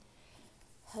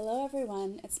Hello,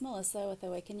 everyone. It's Melissa with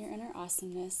Awaken Your Inner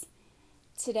Awesomeness.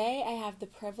 Today, I have the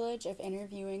privilege of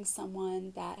interviewing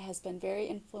someone that has been very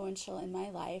influential in my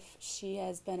life. She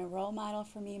has been a role model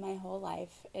for me my whole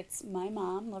life. It's my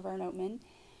mom, Laverne Oatman.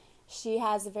 She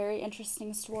has a very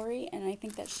interesting story, and I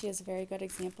think that she is a very good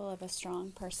example of a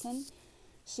strong person.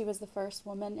 She was the first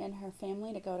woman in her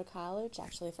family to go to college,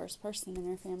 actually, the first person in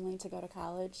her family to go to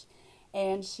college,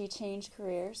 and she changed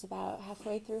careers about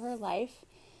halfway through her life.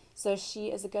 So she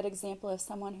is a good example of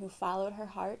someone who followed her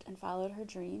heart and followed her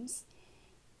dreams,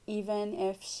 even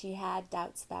if she had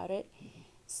doubts about it.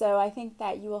 So I think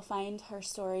that you will find her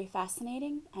story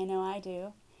fascinating. I know I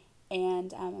do.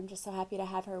 And I'm just so happy to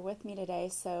have her with me today.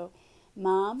 So,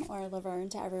 Mom, or Laverne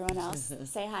to everyone else,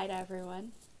 say hi to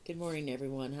everyone. Good morning,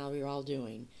 everyone. How are you all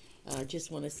doing?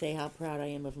 Just want to say how proud I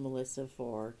am of Melissa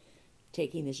for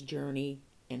taking this journey,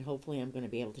 and hopefully, I'm going to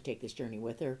be able to take this journey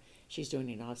with her. She's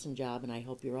doing an awesome job, and I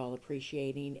hope you're all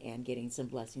appreciating and getting some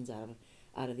blessings out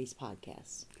of these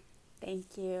podcasts.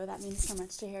 Thank you. That means so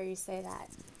much to hear you say that.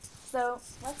 So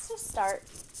let's just start.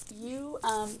 You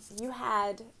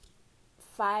had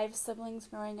five siblings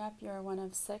growing up. You were one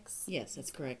of six. Yes,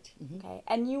 that's correct. Okay,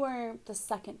 and you were the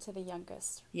second to the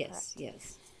youngest. Yes, Correct?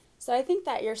 yes, So I think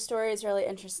that your story is really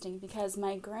interesting because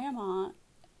my grandma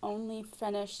only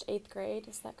finished eighth grade.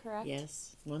 Is that correct?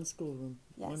 yes. One schoolroom,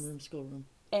 Yes. one room schoolroom.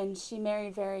 And she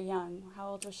married very young. How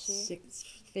old was she?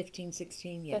 15,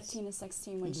 16, yes. 15 to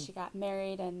 16 when she got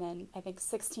married, and then I think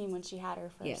 16 when she had her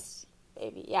first Yes.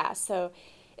 baby. Yeah, so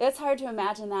it's hard to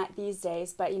imagine that these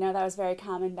days, but that was very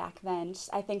common back then.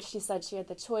 I think she said she had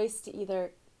the choice to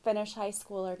either finish high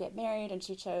school or get married, and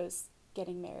she chose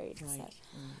getting married. Right, So. right.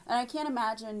 And I can't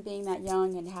imagine being that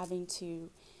young and having to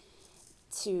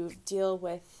deal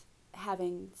with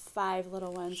having five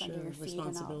little ones under Sure, your feet and all.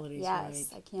 responsibilities, Yes,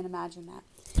 right. I can't imagine that.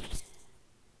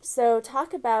 So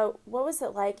talk about what was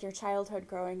it like your childhood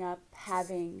growing up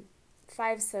having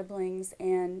five siblings,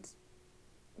 and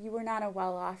you were not a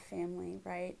well-off family,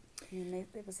 right? I mean,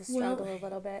 it was a struggle a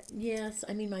little bit. Yes,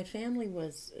 I mean, my family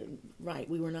was right.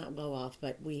 We were not well off,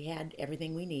 but we had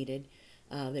everything we needed.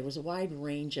 There was a wide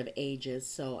range of ages,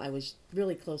 so I was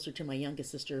really closer to my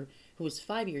youngest sister, who was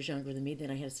 5 years younger than me.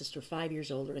 Then I had a sister 5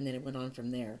 years older, and then it went on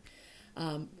from there.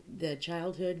 The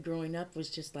childhood growing up was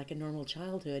just like a normal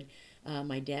childhood.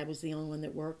 My dad was the only one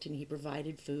that worked, and he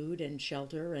provided food and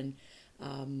shelter and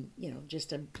just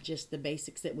the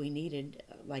basics that we needed.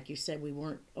 Like you said, we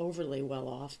weren't overly well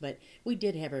off, but we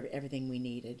did have everything we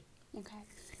needed. Okay.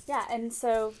 Yeah, and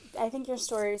so I think your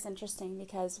story is interesting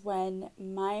because when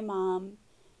my mom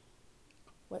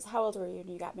was, how old were you when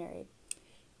you got married?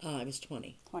 I was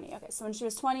 20. 20. Okay, so when she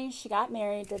was 20, she got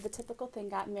married, did the typical thing,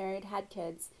 got married, had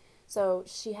kids. So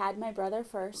she had my brother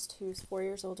first, who's 4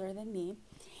 years older than me.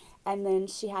 And then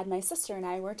she had my sister and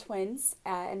I were twins.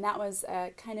 And that was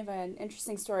kind of an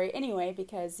interesting story anyway,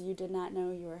 because you did not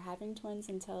know you were having twins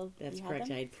until That's you had correct.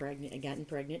 them. I gotten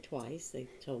pregnant twice. They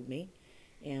told me,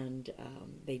 and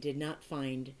they did not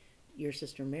find your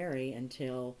sister Mary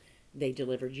until they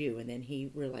delivered you, and then he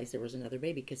realized there was another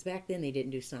baby because back then they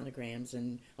didn't do sonograms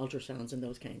and ultrasounds and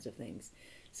those kinds of things.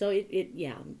 So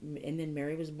yeah, and then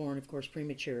Mary was born, of course,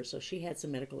 premature, so she had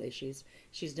some medical issues.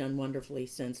 She's done wonderfully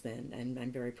since then, and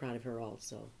I'm very proud of her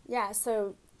also. Yeah,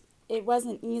 so it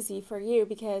wasn't easy for you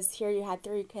because here you had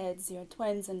three kids, you had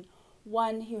twins, and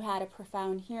one who had a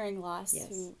profound hearing loss, Yes.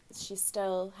 who she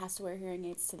still has to wear hearing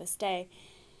aids to this day.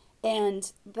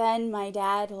 And then my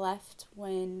dad left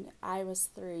when I was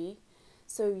 3.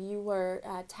 So you were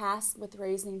tasked with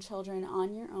raising children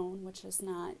on your own, which is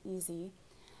not easy.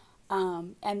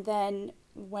 And then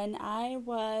when I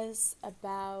was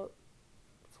about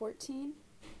 14,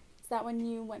 is that when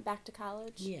you went back to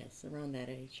college? Yes, around that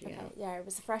age, yeah. Okay, yeah, I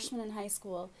was a freshman in high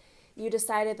school. You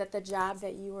decided that the job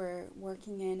that you were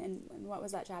working in, and what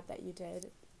was that job that you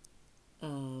did?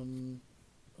 Um,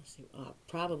 let's see.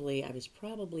 Probably I was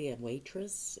probably a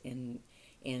waitress, and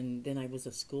then I was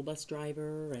a school bus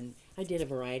driver, and I did a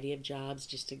variety of jobs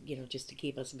just to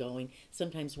keep us going.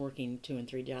 Sometimes working 2 and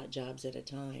 3 jobs at a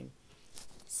time.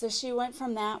 So she went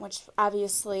from that, which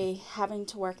obviously having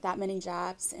to work that many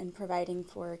jobs and providing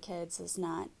for kids is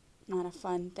not a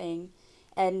fun thing.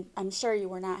 And I'm sure you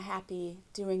were not happy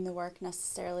doing the work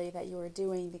necessarily that you were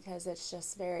doing because it's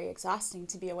just very exhausting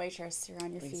to be a waitress. You're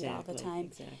on your feet all the time.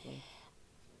 Exactly.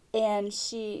 And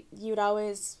you'd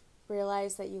always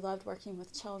realize that you loved working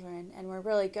with children and were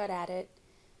really good at it.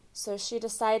 So she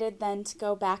decided then to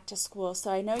go back to school.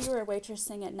 So I know you were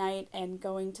waitressing at night and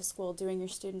going to school, doing your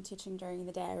student teaching during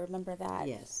the day. I remember that.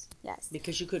 Yes. Yes.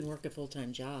 Because you couldn't work a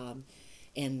full-time job,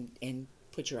 and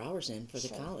put your hours in for the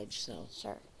Sure. college. So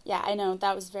Sure. Yeah, I know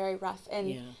that was very rough. And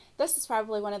Yeah. this is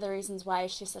probably one of the reasons why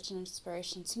she's such an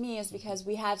inspiration to me is because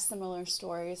we have similar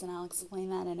stories, and I'll explain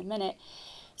that in a minute.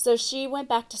 So she went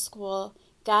back to school,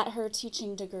 got her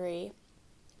teaching degree,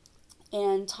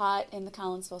 and taught in the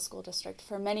Collinsville School District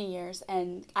for many years.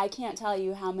 And I can't tell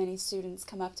you how many students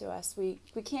come up to us. We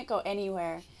can't go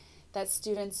anywhere that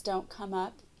students don't come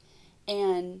up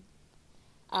and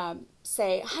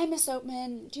say, "Hi, Miss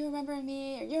Oatman, do you remember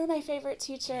me? You're my favorite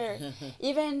teacher."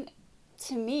 Even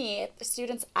to me, the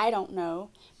students I don't know,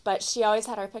 but she always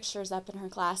had our pictures up in her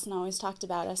class and always talked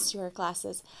about us to her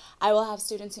classes. I will have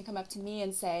students who come up to me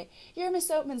and say, "You're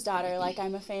Miss Oatman's daughter," like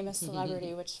I'm a famous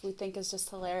celebrity, which we think is just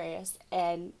hilarious.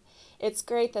 And it's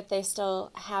great that they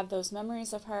still have those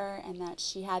memories of her and that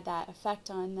she had that effect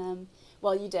on them.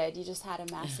 Well, you did. You just had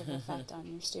a massive effect on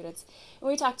your students. And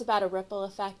we talked about a ripple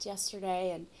effect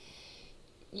yesterday, and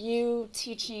you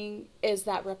teaching is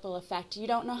that ripple effect. You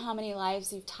don't know how many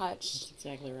lives you've touched. That's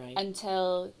exactly right.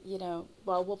 Until,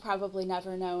 well, we'll probably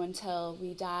never know until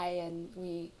we die and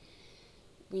we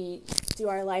do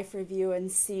our life review and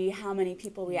see how many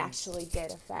people we actually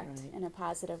did affect in a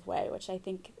positive way, which I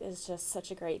think is just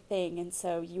such a great thing. And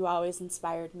so you always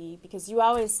inspired me because you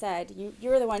always said, you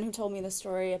were the one who told me the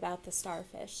story about the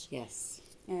starfish. Yes.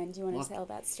 And do you want to tell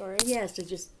that story? Yes,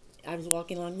 I was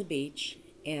walking along the beach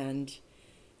and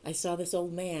I saw this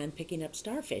old man picking up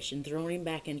starfish and throwing him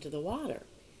back into the water.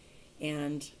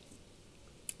 And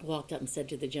walked up and said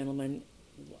to the gentleman,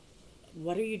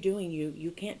 "What are you doing? You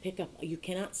can't pick up, you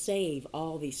cannot save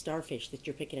all these starfish that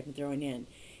you're picking up and throwing in."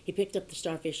 He picked up the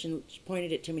starfish and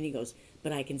pointed it to me and he goes,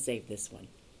 "But I can save this one."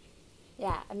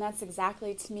 Yeah, and that's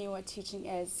exactly to me what teaching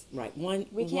is. Right,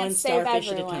 we can't one save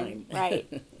starfish everyone, at a time.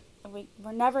 Right.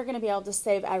 We're never going to be able to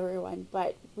save everyone,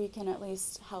 but we can at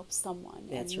least help someone.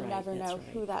 That's and you right, never that's know right.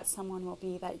 who that someone will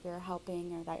be that you're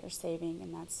helping or that you're saving,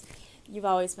 and you've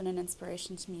always been an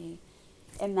inspiration to me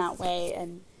in that way.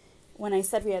 And when I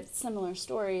said we had similar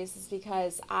stories is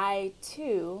because I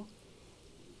too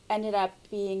ended up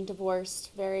being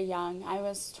divorced very young. I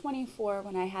was 24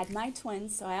 when I had my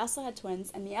twins, so I also had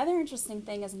twins. And the other interesting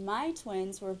thing is my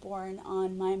twins were born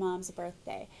on my mom's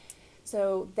birthday.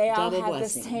 So they all Double had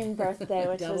blessing. the same birthday,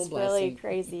 which Double was really blessing.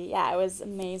 crazy. Yeah, it was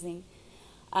amazing.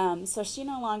 So she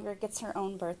no longer gets her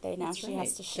own birthday now. That's She right.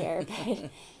 has to share.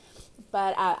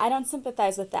 But I don't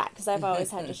sympathize with that because I've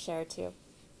always had to share too.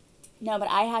 No, but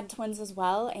I had twins as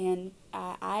well, and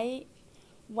I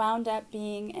wound up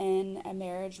being in a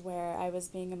marriage where I was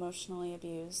being emotionally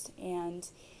abused, and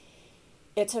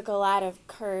it took a lot of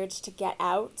courage to get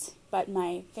out, but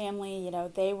my family,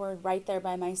 they were right there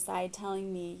by my side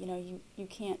telling me, you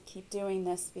can't keep doing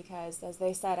this because, as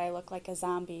they said, I look like a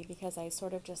zombie because I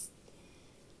sort of just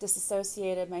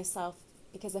disassociated myself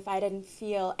because if I didn't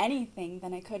feel anything,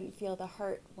 then I couldn't feel the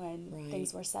hurt when Right.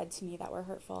 things were said to me that were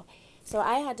hurtful. So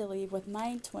I had to leave with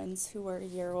my twins who were a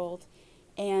year old.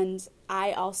 And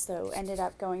I also ended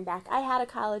up going back. I had a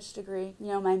college degree.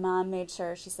 My mom made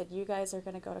sure. She said, "You guys are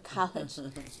going to go to college."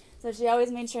 So she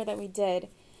always made sure that we did.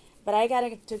 But I got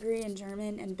a degree in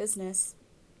German and business.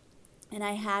 And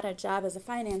I had a job as a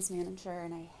finance manager,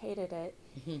 and I hated it.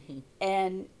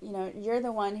 And, you're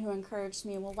the one who encouraged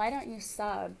me, "Well, why don't you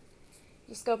sub?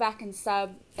 Just go back and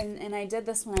sub." And I did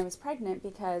this when I was pregnant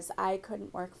because I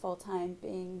couldn't work full-time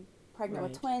being pregnant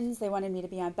with twins. They wanted me to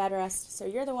be on bed rest. So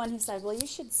you're the one who said, "Well, you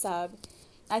should sub.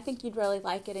 I think you'd really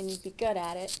like it and you'd be good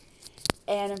at it."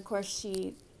 And of course,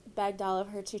 she begged all of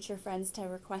her teacher friends to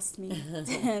request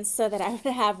me so that I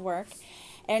would have work.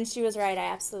 And she was right. I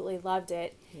absolutely loved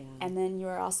it. Yeah. And then you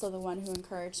were also the one who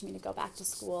encouraged me to go back to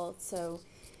school. So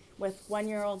with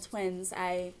 1-year-old twins,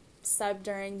 I subbed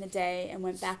during the day and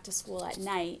went back to school at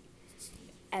night.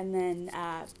 And then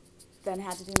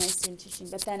had to do my student teaching.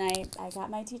 But then I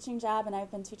got my teaching job, and I've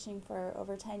been teaching for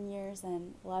over 10 years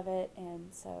and love it.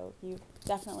 And so you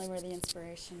definitely were the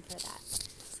inspiration for that.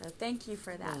 So thank you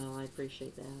for that. Well, I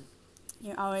appreciate that.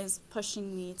 You're always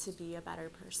pushing me to be a better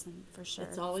person, for sure.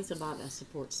 It's always about a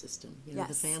support system. Yes.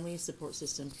 The family support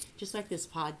system. Just like this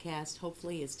podcast,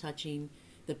 hopefully is touching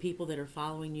the people that are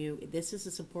following you. This is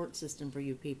a support system for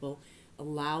you people.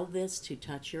 Allow this to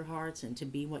touch your hearts and to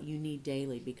be what you need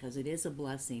daily because it is a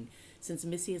blessing. Since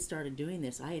Missy has started doing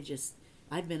this,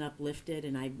 I've been uplifted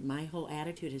and my whole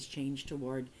attitude has changed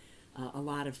toward a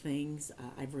lot of things.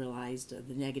 I've realized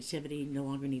the negativity no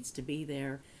longer needs to be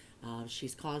there.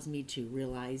 She's caused me to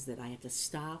realize that I have to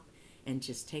stop and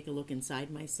just take a look inside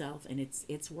myself, and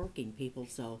it's working, people.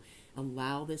 So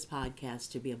allow this podcast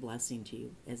to be a blessing to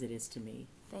you as it is to me.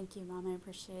 Thank you, Mom. I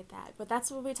appreciate that. But that's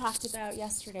what we talked about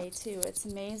yesterday, too. It's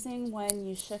amazing when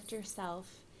you shift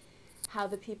yourself, how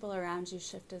the people around you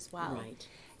shift as well. Right.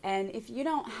 And if you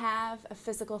don't have a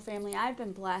physical family, I've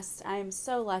been blessed. I am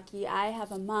so lucky. I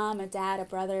have a mom, a dad, a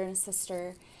brother, and a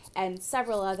sister, and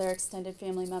several other extended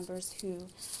family members who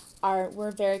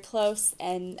we're very close,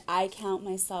 and I count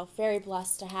myself very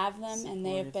blessed to have them, and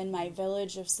they have been my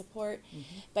village of support.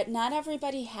 But not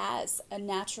everybody has a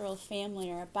natural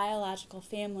family or a biological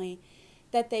family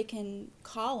that they can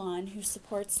call on who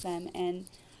supports them, and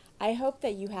I hope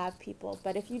that you have people.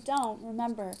 But if you don't,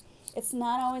 remember, it's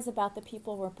not always about the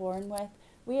people we're born with.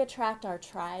 We attract our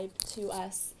tribe to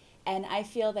us, and I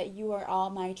feel that you are all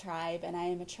my tribe, and I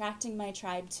am attracting my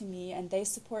tribe to me, and they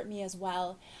support me as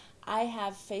well. I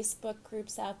have Facebook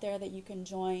groups out there that you can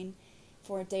join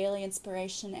for daily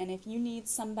inspiration, and if you need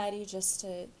somebody just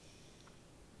to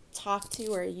talk to,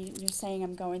 or you're saying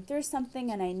I'm going through something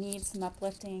and I need some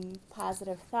uplifting,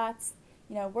 positive thoughts,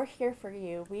 we're here for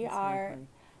you. We are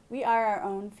our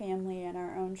own family and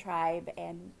our own tribe,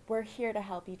 and we're here to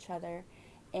help each other,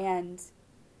 and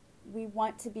we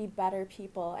want to be better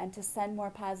people and to send more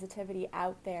positivity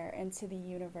out there into the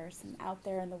universe and out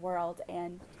there in the world,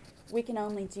 and we can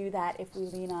only do that if we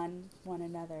lean on one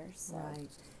another. So. Right.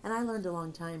 And I learned a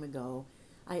long time ago,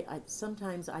 I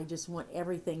sometimes I just want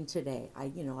everything today. I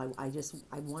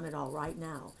want it all right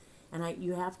now. And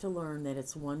you have to learn that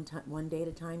it's one day at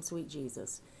a time, sweet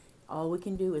Jesus. All we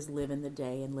can do is live in the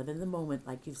day and live in the moment,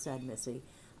 like you said, Missy,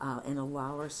 and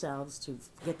allow ourselves to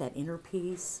get that inner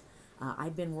peace.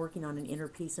 I've been working on an inner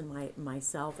peace in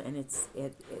myself, and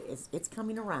it's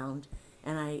coming around.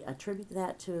 And I attribute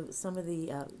that to some of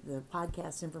the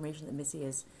podcast information that Missy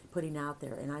is putting out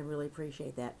there, and I really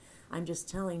appreciate that. I'm just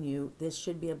telling you, this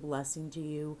should be a blessing to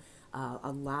you.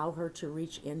 Allow her to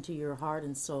reach into your heart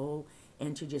and soul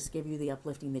and to just give you the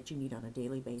uplifting that you need on a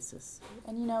daily basis.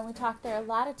 And there are a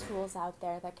lot of tools out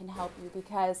there that can help you,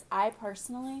 because I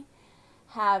personally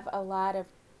have a lot of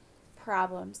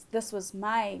problems. This was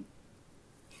my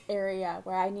area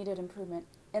where I needed improvement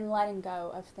in letting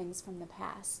go of things from the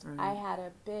past. Right. I had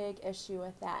a big issue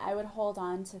with that. I would hold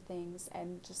on to things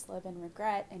and just live in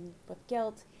regret and with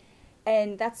guilt.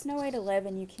 And that's no way to live,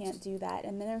 and you can't do that.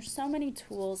 And there's so many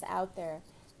tools out there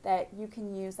that you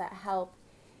can use that help.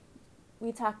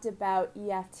 We talked about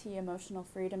EFT, emotional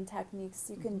freedom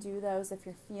techniques. You can do those if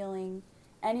you're feeling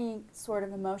any sort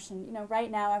of emotion.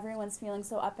 Right now everyone's feeling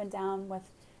so up and down with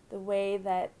the way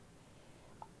that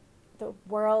the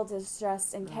world is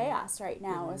just in chaos right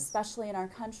now, especially in our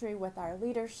country with our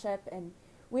leadership, and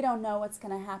we don't know what's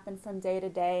going to happen from day to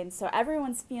day. And so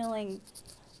everyone's feeling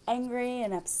angry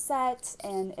and upset,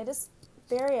 and it is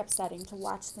very upsetting to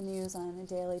watch the news on a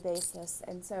daily basis.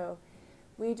 And so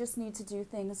we just need to do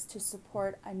things to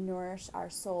support and nourish our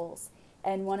souls.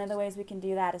 And one of the ways we can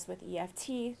do that is with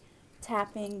EFT,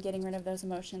 tapping, getting rid of those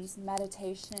emotions,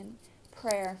 meditation,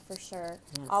 prayer for sure.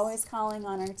 Yes. Always calling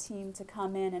on our team to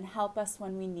come in and help us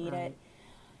when we need it.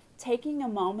 Taking a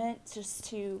moment just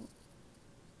to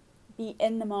be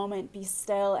in the moment, be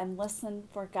still, and listen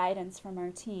for guidance from our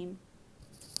team.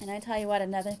 And I tell you what,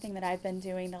 another thing that I've been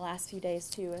doing the last few days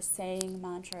too is saying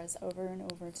mantras over and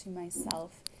over to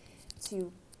myself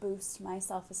to boost my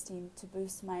self-esteem, to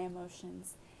boost my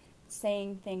emotions.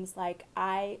 Saying things like,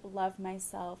 I love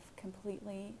myself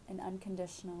completely and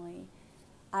unconditionally.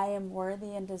 I am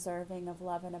worthy and deserving of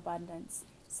love and abundance.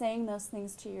 Saying those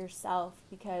things to yourself,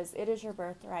 because it is your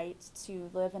birthright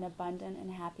to live an abundant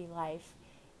and happy life.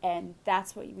 And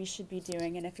that's what we should be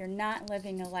doing. And if you're not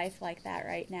living a life like that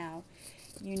right now,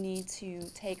 you need to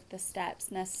take the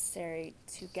steps necessary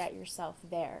to get yourself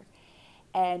there.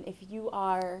 And if you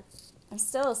are, I'm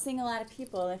still seeing a lot of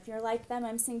people, if you're like them,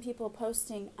 I'm seeing people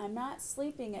posting, I'm not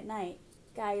sleeping at night.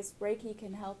 Guys, Reiki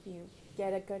can help you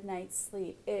get a good night's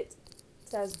sleep. It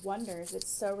does wonders. It's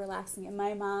so relaxing. And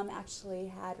my mom actually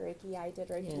had Reiki. I did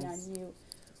Reiki on you.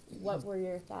 What were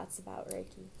your thoughts about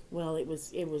Reiki? Well, it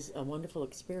was a wonderful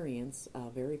experience,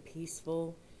 very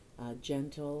peaceful,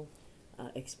 gentle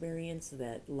experience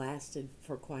that lasted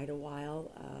for quite a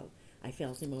while. I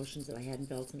felt emotions that I hadn't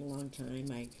felt in a long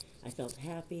time. I felt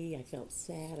happy, I felt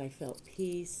sad, I felt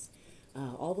peace.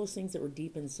 All those things that were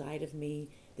deep inside of me,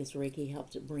 this Reiki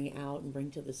helped to bring out and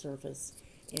bring to the surface.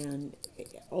 And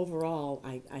overall,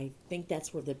 I think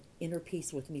that's where the inner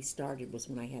peace with me started, was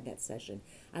when I had that session.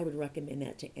 I would recommend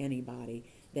that to anybody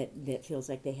that feels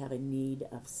like they have a need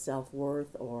of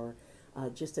self-worth, or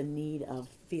just a need of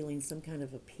feeling some kind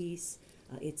of a peace.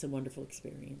 It's a wonderful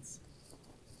experience.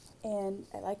 And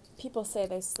like people say,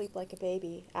 they sleep like a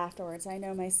baby afterwards. I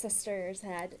know my sister's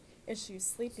had issues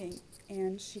sleeping,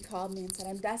 and she called me and said,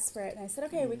 I'm desperate. And I said,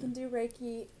 okay, we can do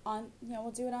Reiki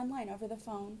we'll do it online over the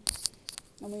phone.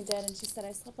 And we did, and she said,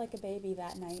 I slept like a baby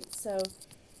that night. So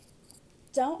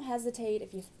don't hesitate.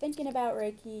 If you're thinking about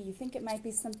Reiki, you think it might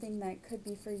be something that could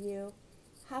be for you,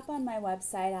 hop on my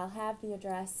website. I'll have the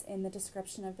address in the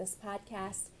description of this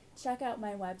podcast. Check out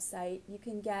my website. You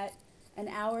can get an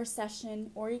hour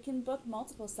session, or you can book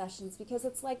multiple sessions, because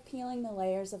it's like peeling the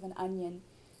layers of an onion.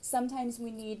 Sometimes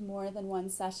we need more than one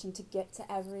session to get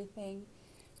to everything,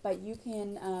 but you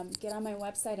can get on my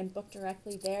website and book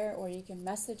directly there, or you can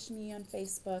message me on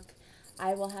Facebook.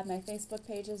 I will have my Facebook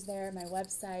pages there, my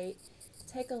website.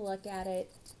 Take a look at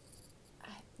it.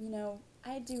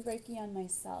 I do Reiki on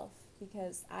myself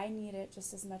because I need it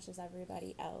just as much as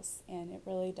everybody else, and it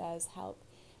really does help.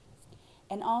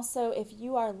 And also, if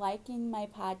you are liking my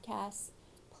podcast,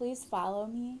 please follow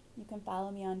me. You can follow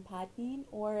me on Podbean,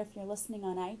 or if you're listening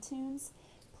on iTunes,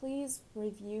 please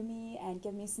review me and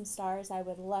give me some stars. I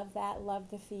would love that,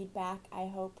 love the feedback. I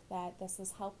hope that this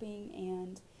is helping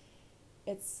and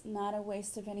it's not a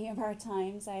waste of any of our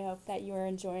times. I hope that you are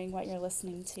enjoying what you're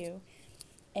listening to.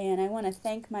 And I want to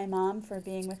thank my mom for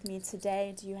being with me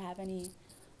today. Do you have any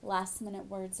last minute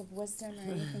words of wisdom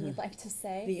or anything you'd like to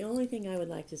say? The only thing I would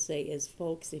like to say is,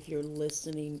 folks, if you're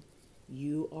listening,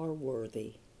 you are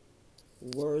worthy.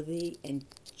 Worthy, and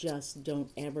just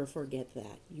don't ever forget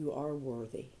that. You are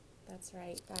worthy. That's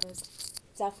right. That is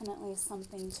definitely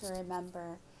something to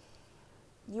remember.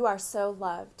 You are so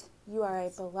loved. You are a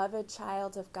beloved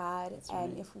child of God. That's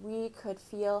and right. If we could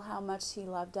feel how much He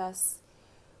loved us,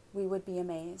 we would be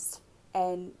amazed.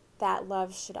 And that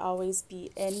love should always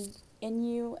be in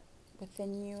you,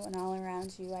 within you, and all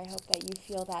around you. I hope that you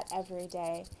feel that every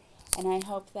day. And I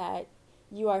hope that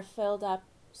you are filled up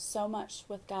so much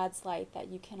with God's light that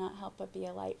you cannot help but be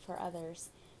a light for others.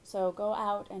 So go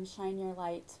out and shine your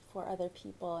light for other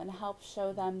people and help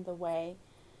show them the way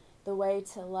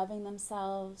to loving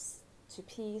themselves, to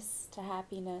peace, to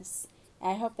happiness.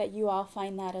 And I hope that you all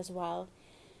find that as well.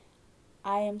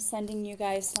 I am sending you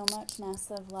guys so much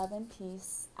massive love and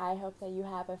peace. I hope that you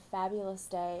have a fabulous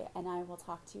day, and I will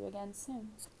talk to you again soon.